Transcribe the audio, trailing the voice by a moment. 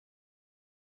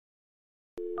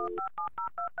Welcome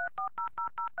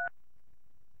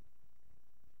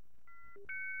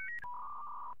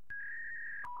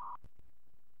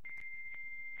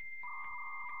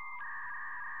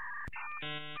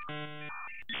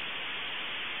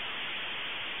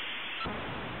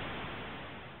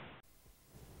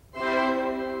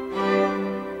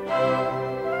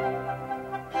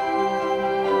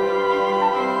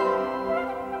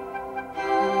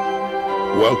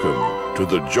to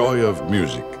The Joy of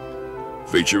Music,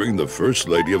 featuring the First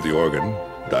Lady of the Organ,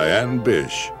 Diane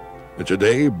Bish, and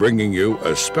today bringing you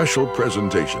a special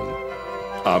presentation,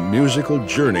 A Musical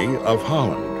Journey of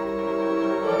Holland.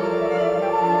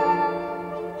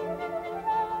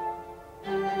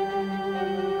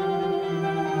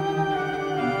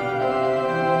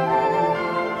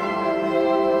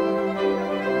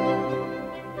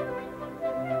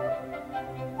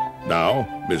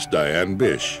 Now, Miss Diane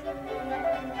Bish.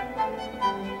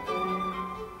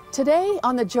 Today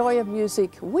on The Joy of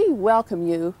Music, we welcome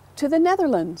you to the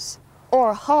Netherlands,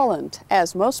 or Holland,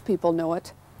 as most people know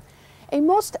it. A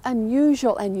most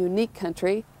unusual and unique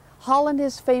country, Holland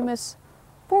is famous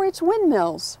for its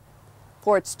windmills,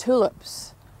 for its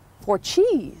tulips, for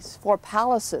cheese, for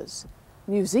palaces,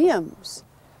 museums,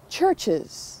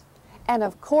 churches, and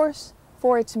of course,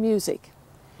 for its music.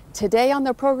 Today on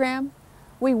the program,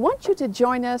 we want you to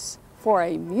join us for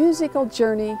a musical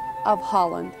journey of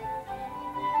Holland.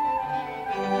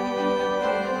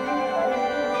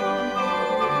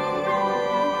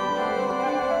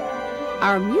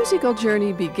 Our musical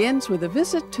journey begins with a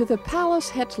visit to the Palace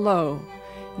Het Loo,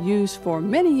 used for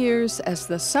many years as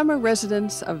the summer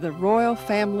residence of the royal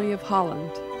family of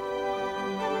Holland.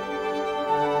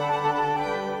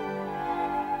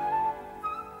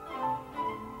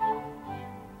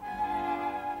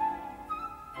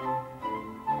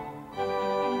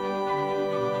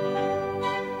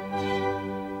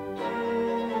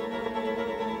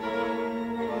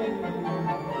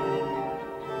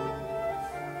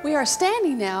 We are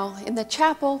standing now in the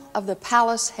chapel of the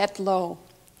Palace Het Loo.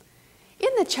 In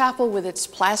the chapel, with its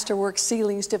plasterwork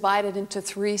ceilings divided into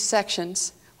 3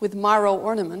 sections with maro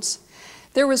ornaments,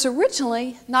 there was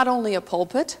originally not only a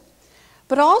pulpit,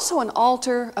 but also an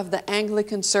altar of the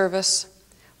Anglican service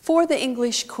for the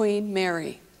English Queen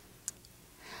Mary.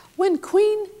 When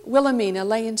Queen Wilhelmina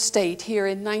lay in state here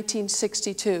in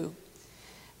 1962,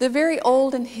 the very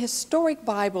old and historic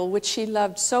Bible, which she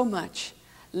loved so much,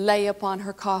 lay upon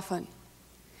her coffin.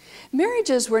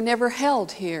 Marriages were never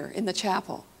held here in the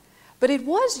chapel, but it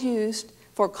was used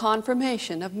for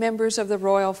confirmation of members of the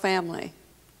royal family.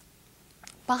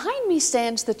 Behind me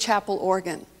stands the chapel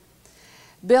organ.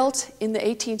 Built in the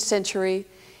 18th century,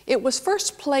 it was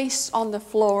first placed on the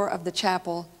floor of the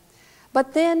chapel,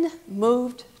 but then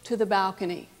moved to the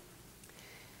balcony.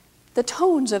 The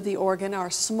tones of the organ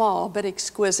are small but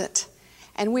exquisite,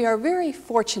 and we are very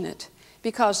fortunate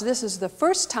because this is the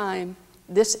first time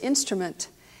this instrument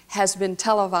has been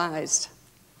televised.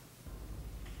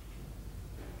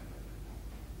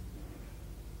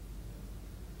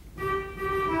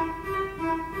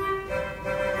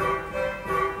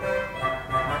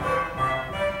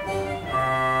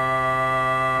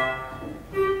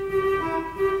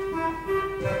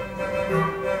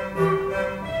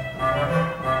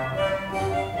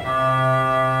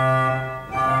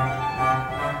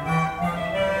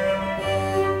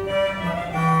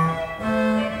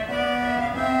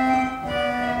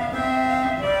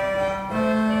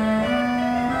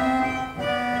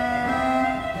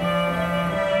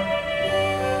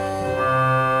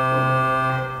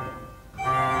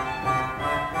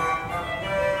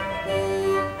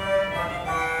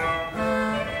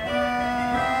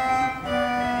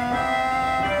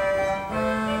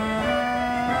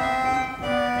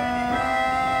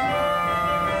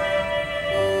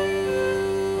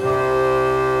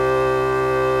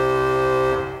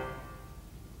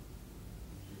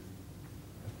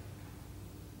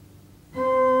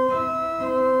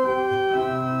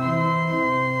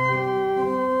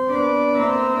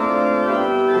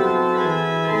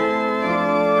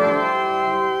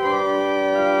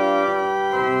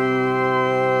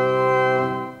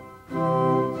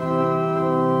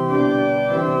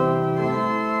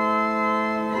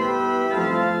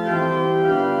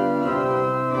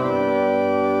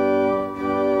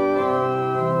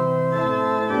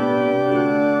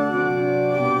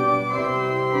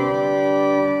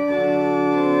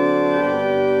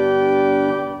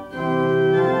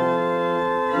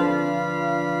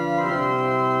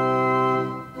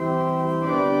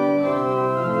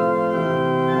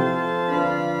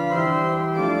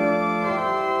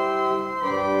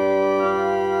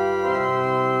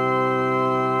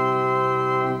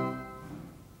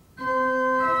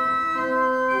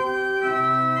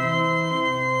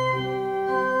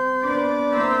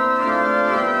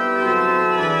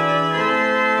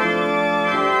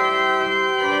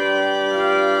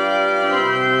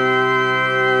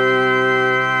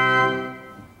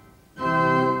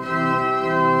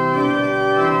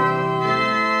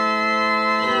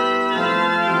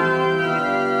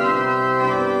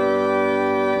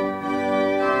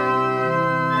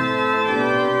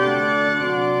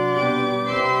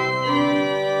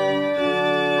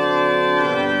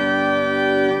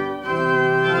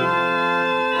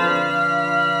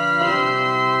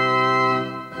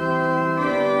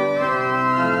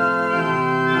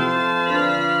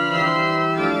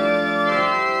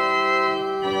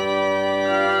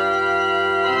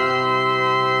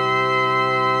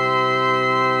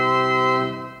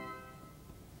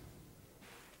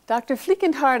 Dr.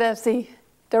 Fliekendhart, as the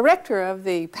director of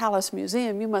the Palace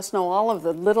Museum, you must know all of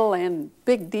the little and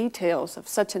big details of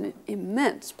such an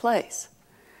immense place.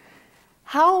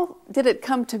 How did it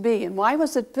come to be and why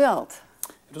was it built?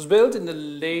 It was built in the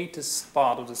latest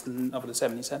part of the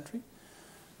 17th century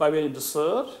by William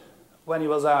III when he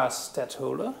was our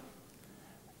stadtholder,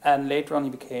 and later on he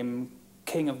became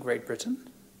King of Great Britain.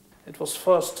 It was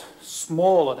first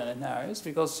smaller than it now is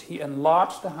because he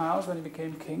enlarged the house when he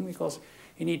became king because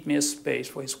he needed more space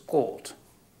for his court.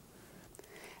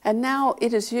 And now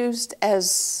it is used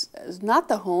as not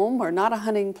the home or not a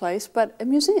hunting place, but a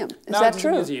museum. Is that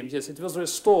true? Now it's a museum, yes. It was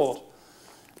restored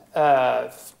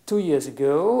 2 years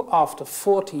ago after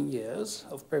 14 years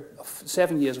of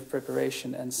 7 years of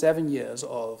preparation and 7 years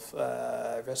of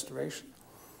restoration.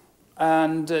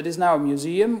 And it is now a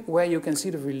museum where you can see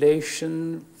the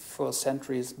relation for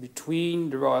centuries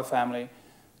between the royal family,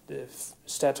 the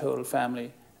stadtholder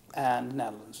family, and the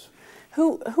Netherlands.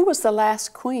 Who was the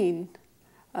last queen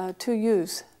to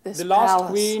use this palace? The last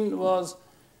queen was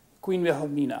Queen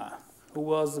Wilhelmina, who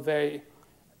was a very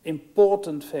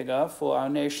important figure for our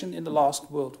nation in the last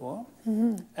World War.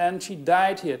 Mm-hmm. And she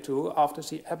died here too after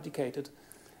she abdicated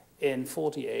in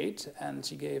 1948, and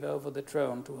she gave over the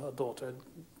throne to her daughter,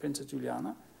 Princess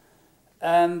Juliana.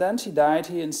 And then she died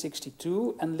here in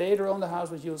 1962, and later on the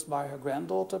house was used by her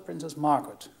granddaughter, Princess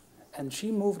Margaret. And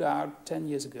she moved out 10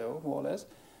 years ago, more or less,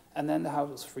 and then the house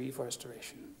was free for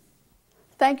restoration.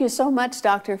 Thank you so much,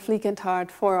 Dr. Fliekendhart,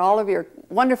 for all of your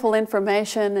wonderful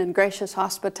information and gracious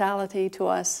hospitality to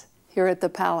us here at the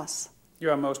Palace.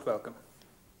 You are most welcome.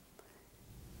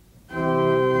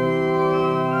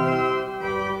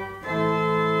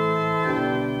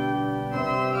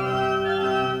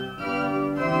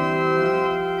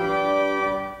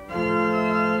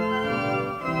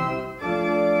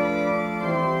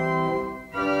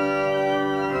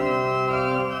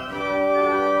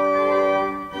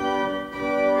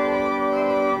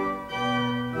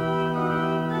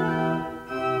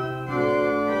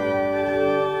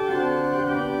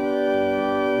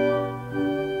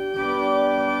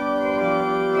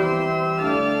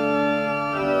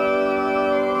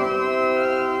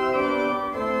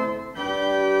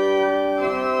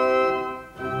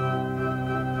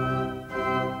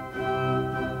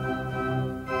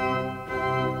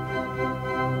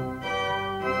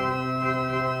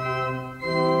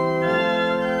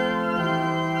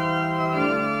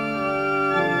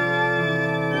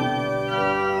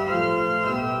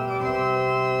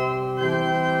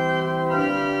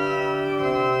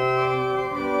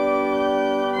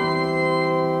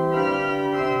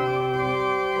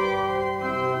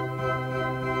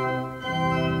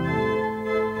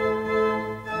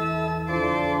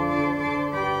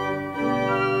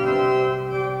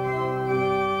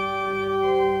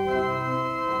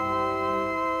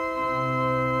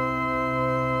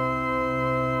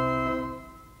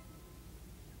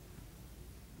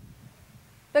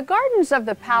 The gardens of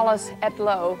the Palace Het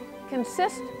Loo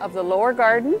consist of the lower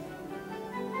garden,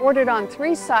 bordered on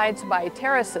 3 sides by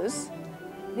terraces,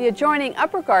 the adjoining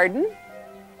upper garden,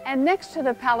 and next to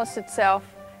the palace itself,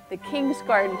 the King's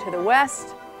Garden to the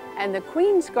west and the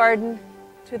Queen's Garden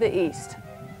to the east.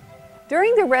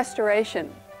 During the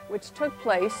restoration, which took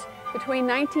place between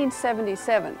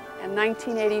 1977 and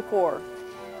 1984,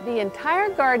 the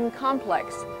entire garden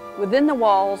complex within the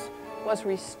walls was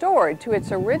restored to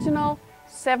its original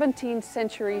 17th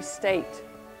century state.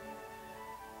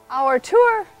 Our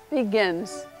tour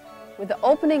begins with the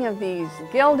opening of these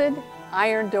gilded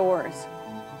iron doors.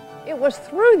 It was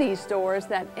through these doors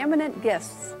that eminent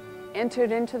guests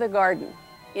entered into the garden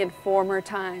in former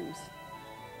times.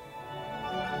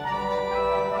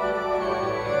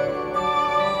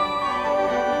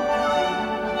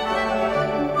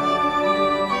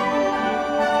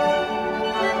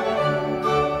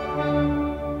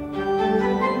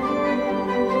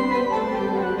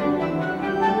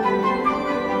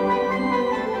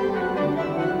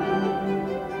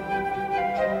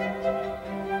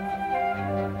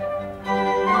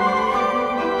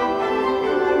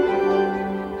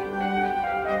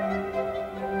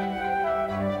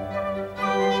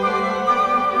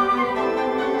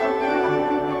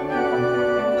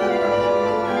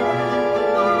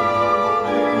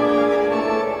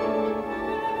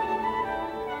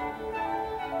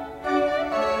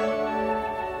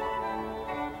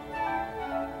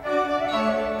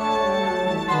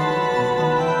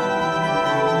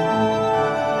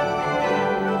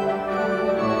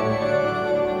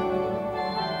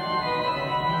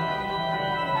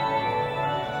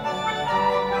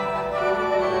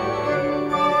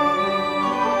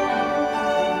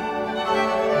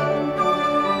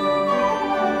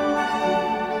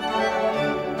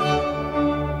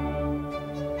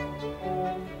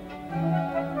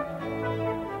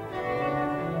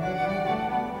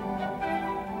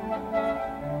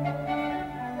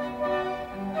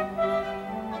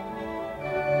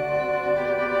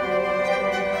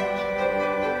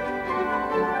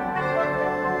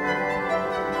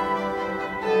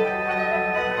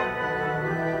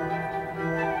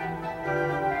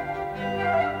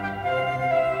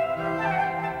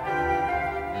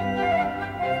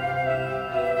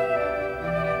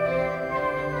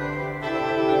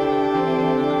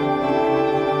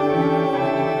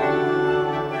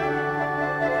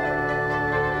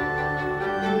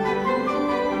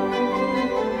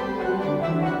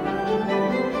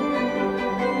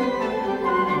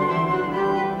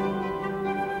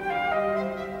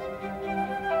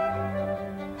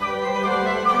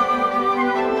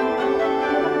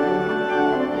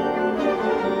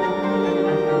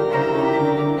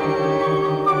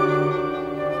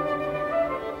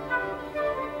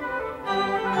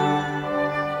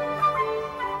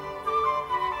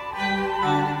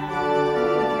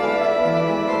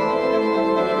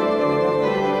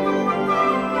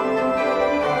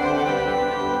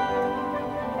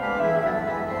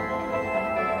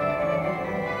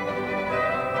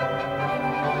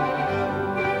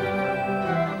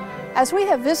 As we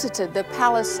have visited the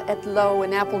Palace Het Loo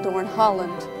in Apeldoorn,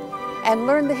 Holland, and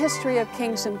learned the history of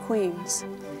kings and queens,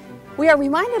 we are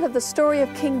reminded of the story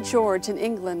of King George in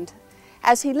England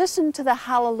as he listened to the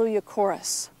Hallelujah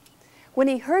chorus. When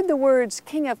he heard the words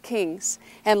King of Kings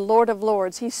and Lord of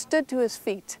Lords, he stood to his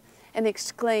feet and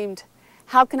exclaimed,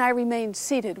 "How can I remain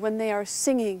seated when they are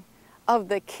singing of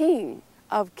the King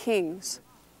of Kings?"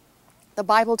 The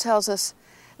Bible tells us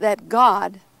that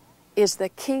God is the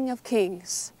King of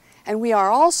Kings, and we are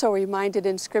also reminded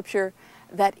in Scripture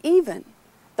that even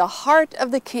the heart of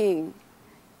the King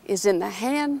is in the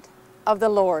hand of the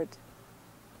Lord.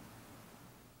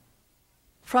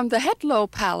 From the Het Loo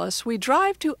Palace, we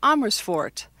drive to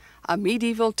Amersfoort, a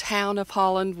medieval town of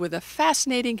Holland with a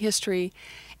fascinating history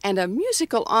and a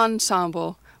musical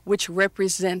ensemble which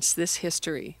represents this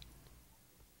history.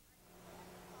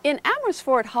 In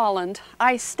Amersfoort, Holland,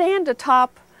 I stand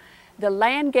atop the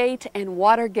Landgate and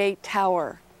Watergate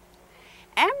Tower.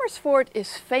 Amersfoort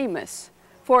is famous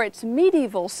for its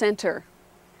medieval center,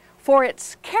 for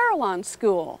its carillon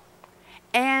school,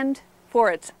 and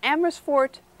for its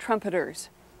Amersfoort Trumpeters.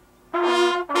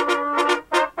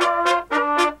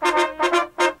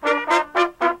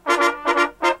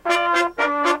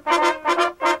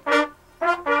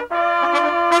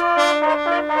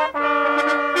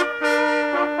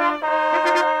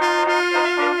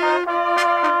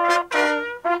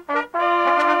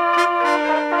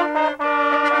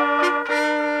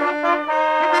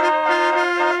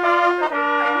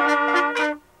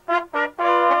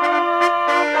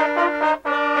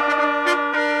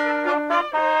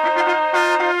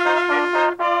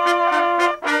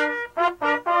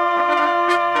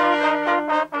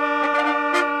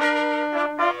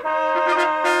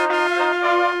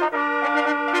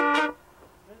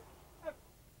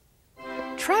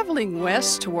 Traveling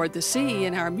west toward the sea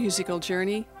in our musical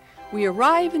journey, we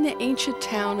arrive in the ancient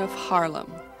town of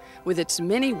Haarlem, with its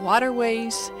many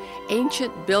waterways,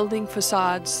 ancient building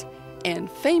facades, and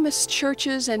famous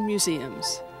churches and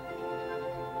museums.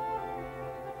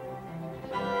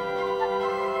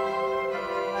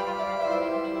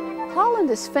 Holland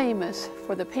is famous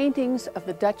for the paintings of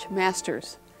the Dutch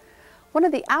masters. One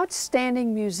of the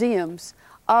outstanding museums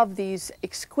of these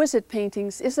exquisite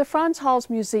paintings is the Frans Hals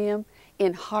Museum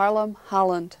in Haarlem,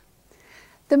 Holland.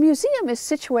 The museum is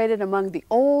situated among the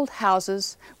old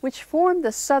houses which form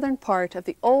the southern part of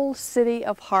the old city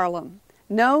of Haarlem,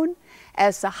 known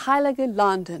as the Heilige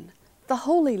Landen, the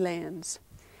Holy Lands.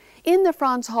 In the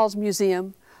Frans Hals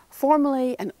Museum,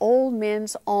 formerly an old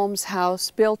men's almshouse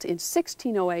built in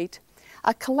 1608,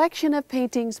 a collection of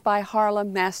paintings by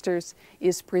Haarlem masters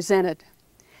is presented.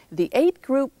 The 8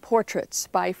 group portraits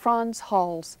by Frans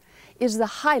Hals is the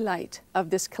highlight of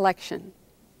this collection.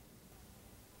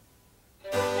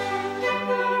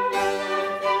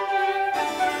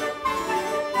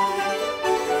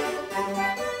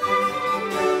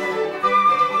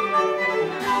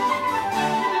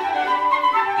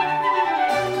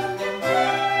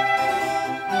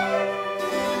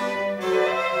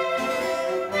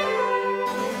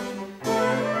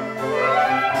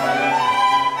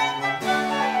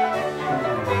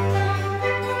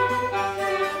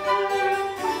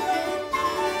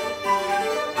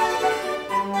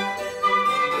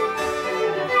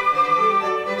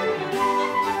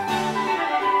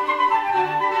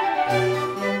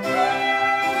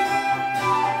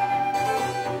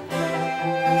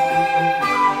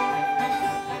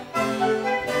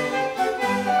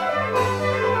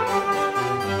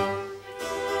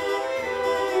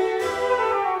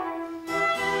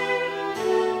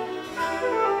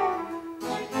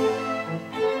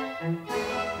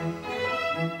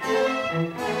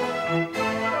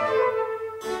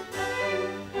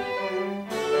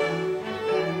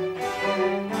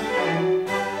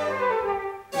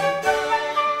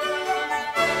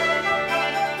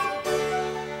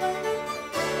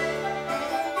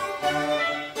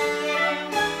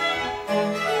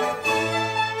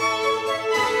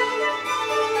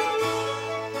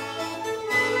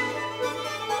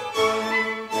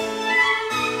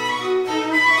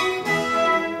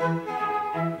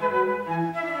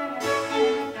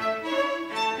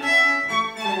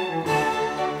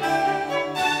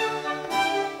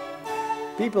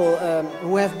 People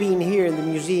who have been here in the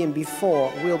museum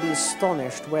before will be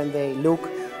astonished when they look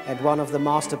at one of the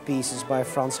masterpieces by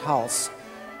Frans Hals,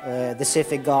 the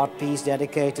Civic Guard piece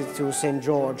dedicated to St.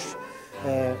 George,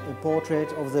 a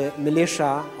portrait of the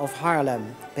militia of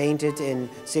Haarlem, painted in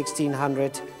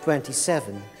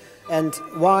 1627. And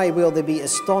why will they be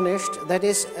astonished? That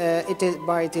is, it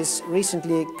is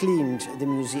recently cleaned,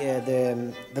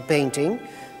 the painting,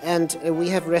 And we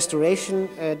have restoration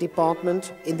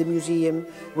department in the museum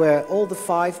where all the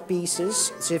 5 pieces,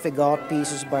 specific art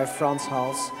pieces by Frans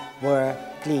Hals, were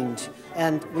cleaned.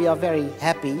 And we are very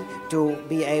happy to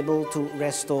be able to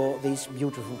restore these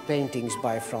beautiful paintings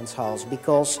by Frans Hals,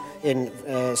 because in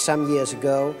some years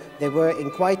ago they were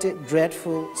in quite a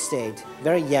dreadful state,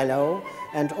 very yellow,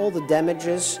 and all the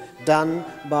damages done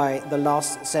by the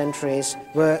last centuries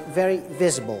were very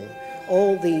visible.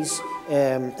 All these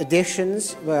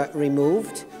additions were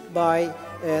removed by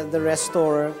the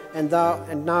restorer, and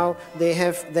now they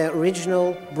have their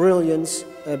original brilliance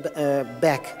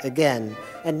back again.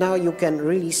 And now you can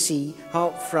really see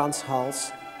how Frans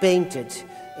Hals painted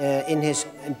in his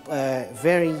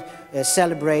very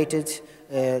celebrated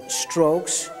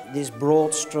strokes, these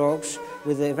broad strokes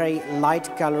with a very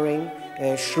light coloring,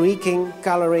 shrieking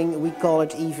coloring, we call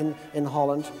it even in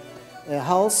Holland.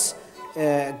 Hals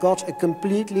got a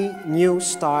completely new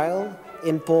style,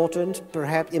 imported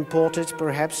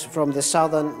perhaps from the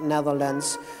southern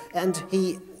Netherlands, and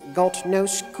he got no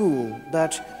school.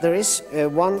 But there is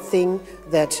one thing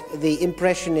that the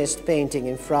Impressionist painting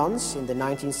in France in the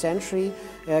 19th century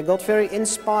got very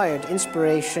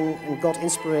inspiration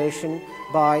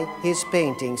by his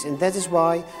paintings, and that is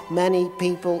why many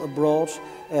people abroad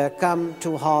come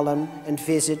to Haarlem and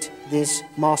visit these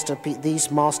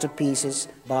masterpieces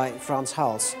by Frans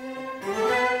Hals.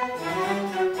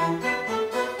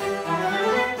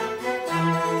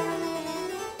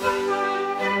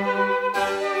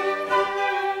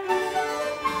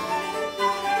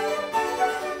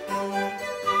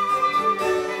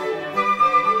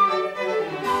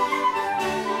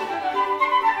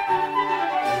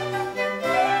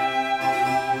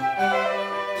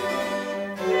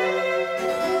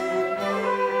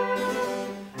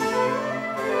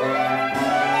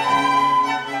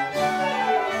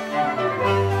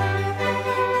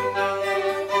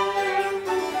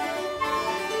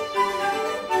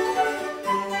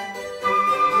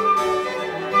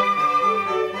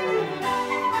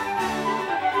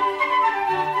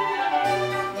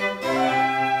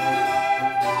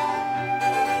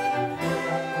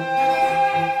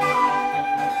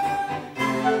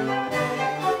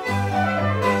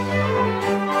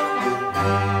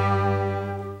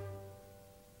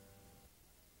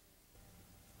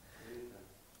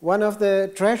 One of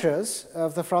the treasures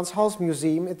of the Frans Hals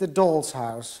Museum is the doll's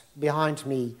house behind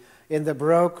me in the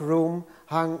Baroque room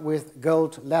hung with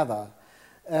gold leather.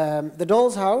 The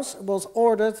doll's house was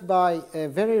ordered by a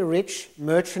very rich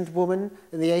merchant woman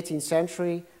in the 18th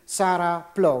century, Sarah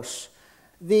Ploos.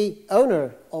 The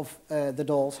owner of the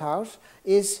doll's house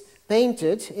is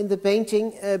painted in the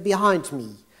painting behind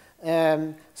me.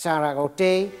 Sarah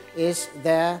Roté is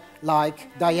there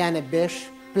like Diane Bish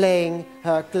playing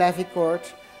her clavichord,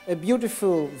 a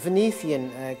beautiful Venetian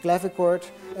clavichord.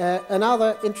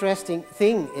 Another interesting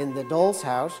thing in the doll's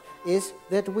house is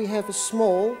that we have a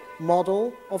small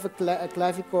model of a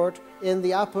clavichord in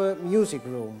the upper music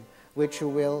room, which you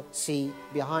will see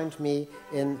behind me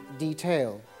in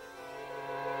detail.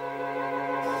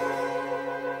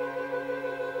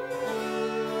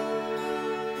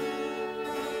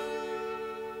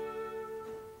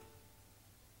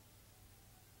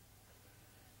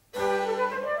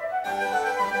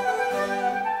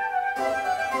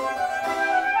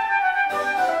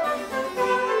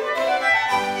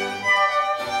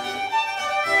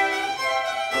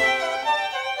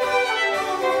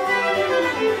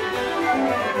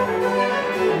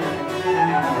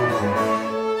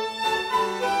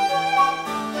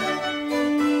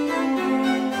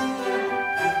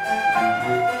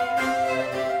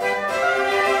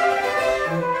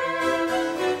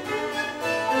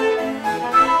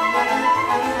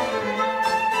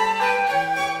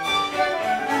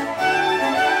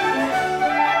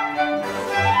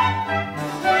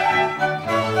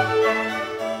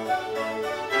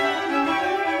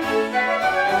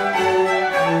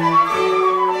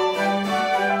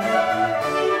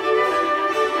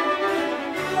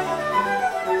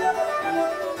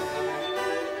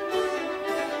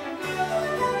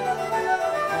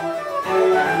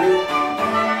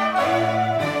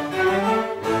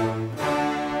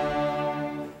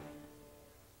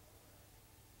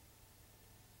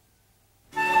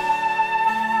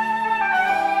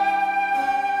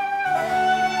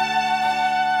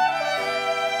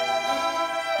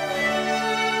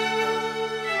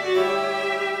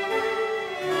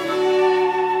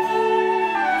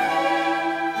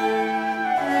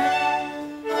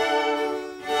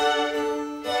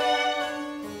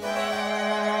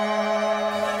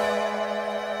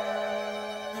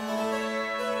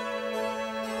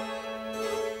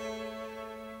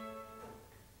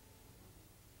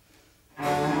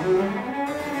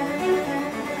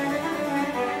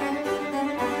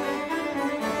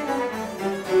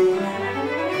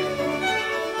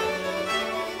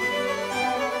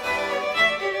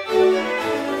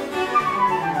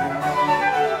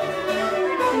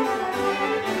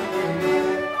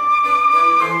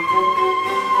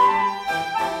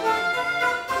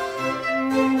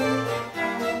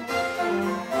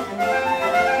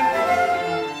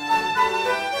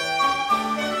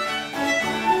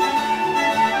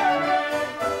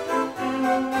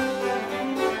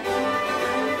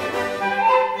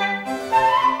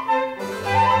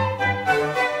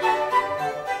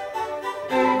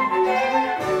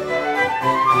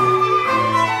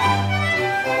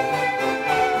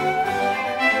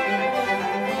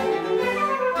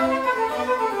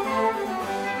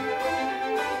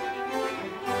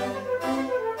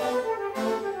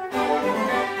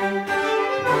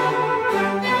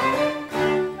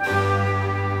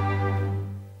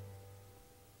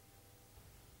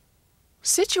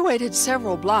 Situated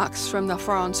several blocks from the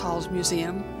Frans Hals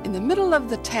Museum, in the middle of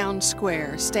the town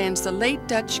square stands the late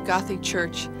Dutch Gothic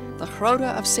church, the Grote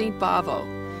of St. Bavo.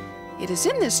 It is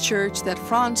in this church that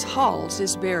Frans Hals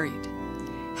is buried.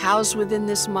 Housed within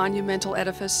this monumental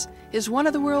edifice is one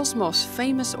of the world's most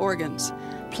famous organs,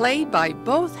 played by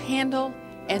both Handel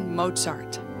and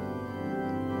Mozart.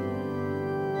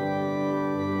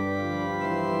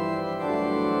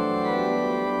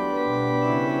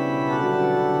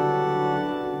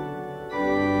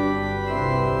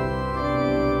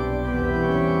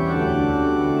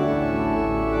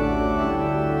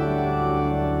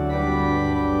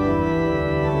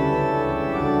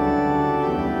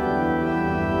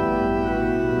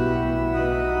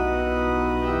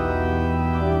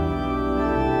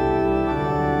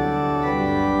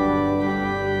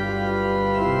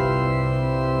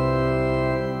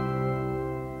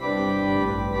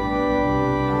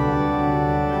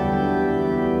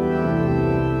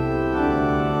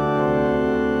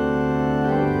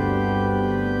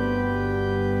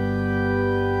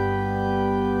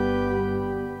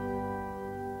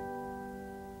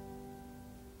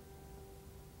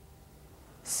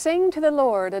 Sing to the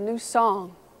Lord a new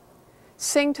song.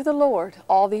 Sing to the Lord,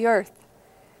 all the earth.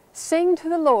 Sing to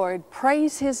the Lord,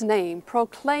 praise His name,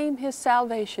 proclaim His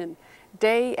salvation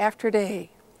day after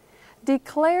day.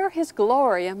 Declare His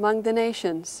glory among the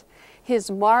nations,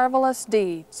 His marvelous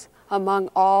deeds among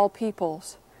all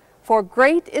peoples. For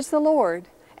great is the Lord,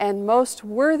 and most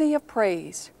worthy of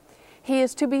praise. He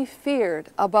is to be feared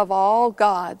above all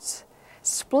gods.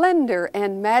 Splendor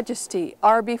and majesty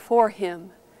are before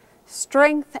Him.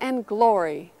 Strength and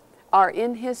glory are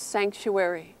in His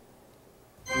sanctuary.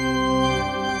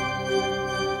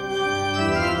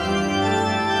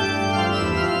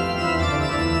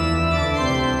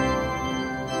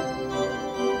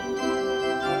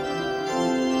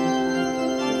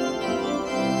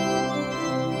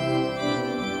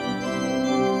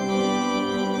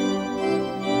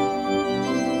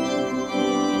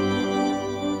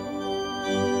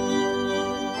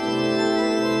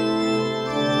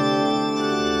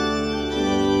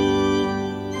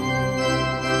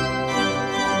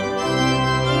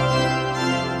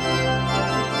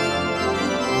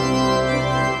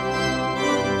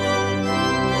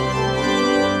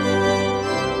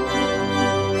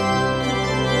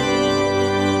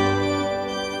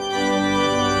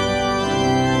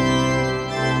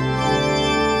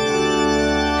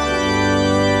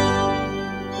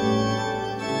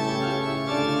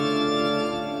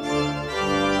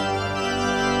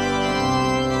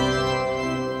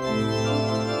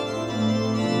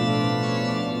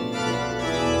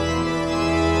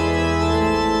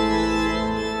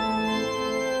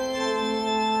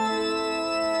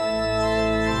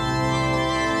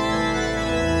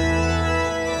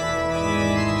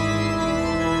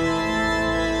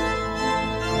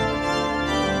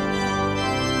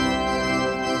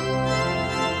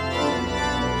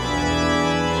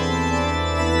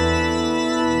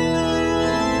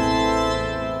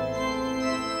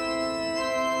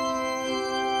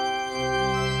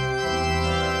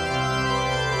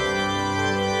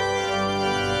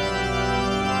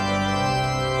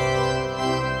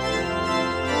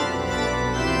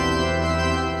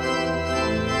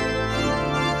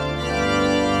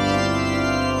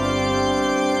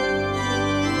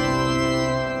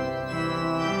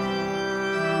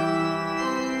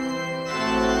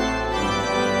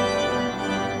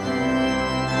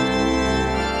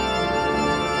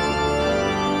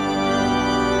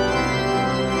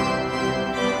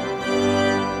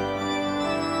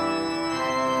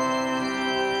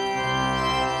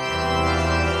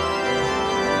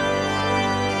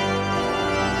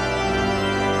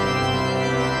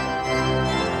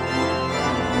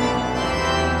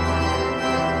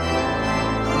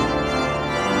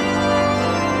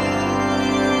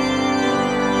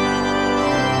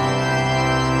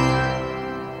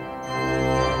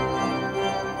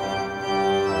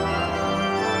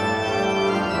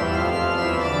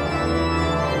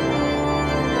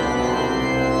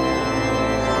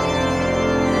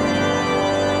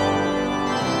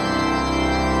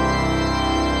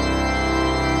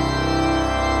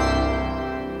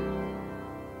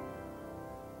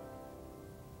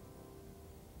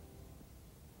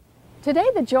 Today,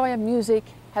 the joy of music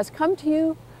has come to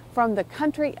you from the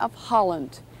country of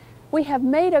Holland. We have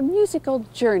made a musical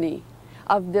journey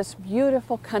of this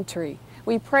beautiful country.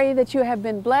 We pray that you have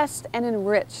been blessed and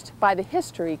enriched by the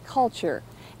history, culture,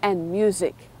 and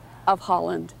music of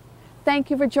Holland.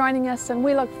 Thank you for joining us, and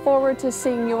we look forward to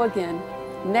seeing you again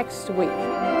next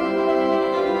week.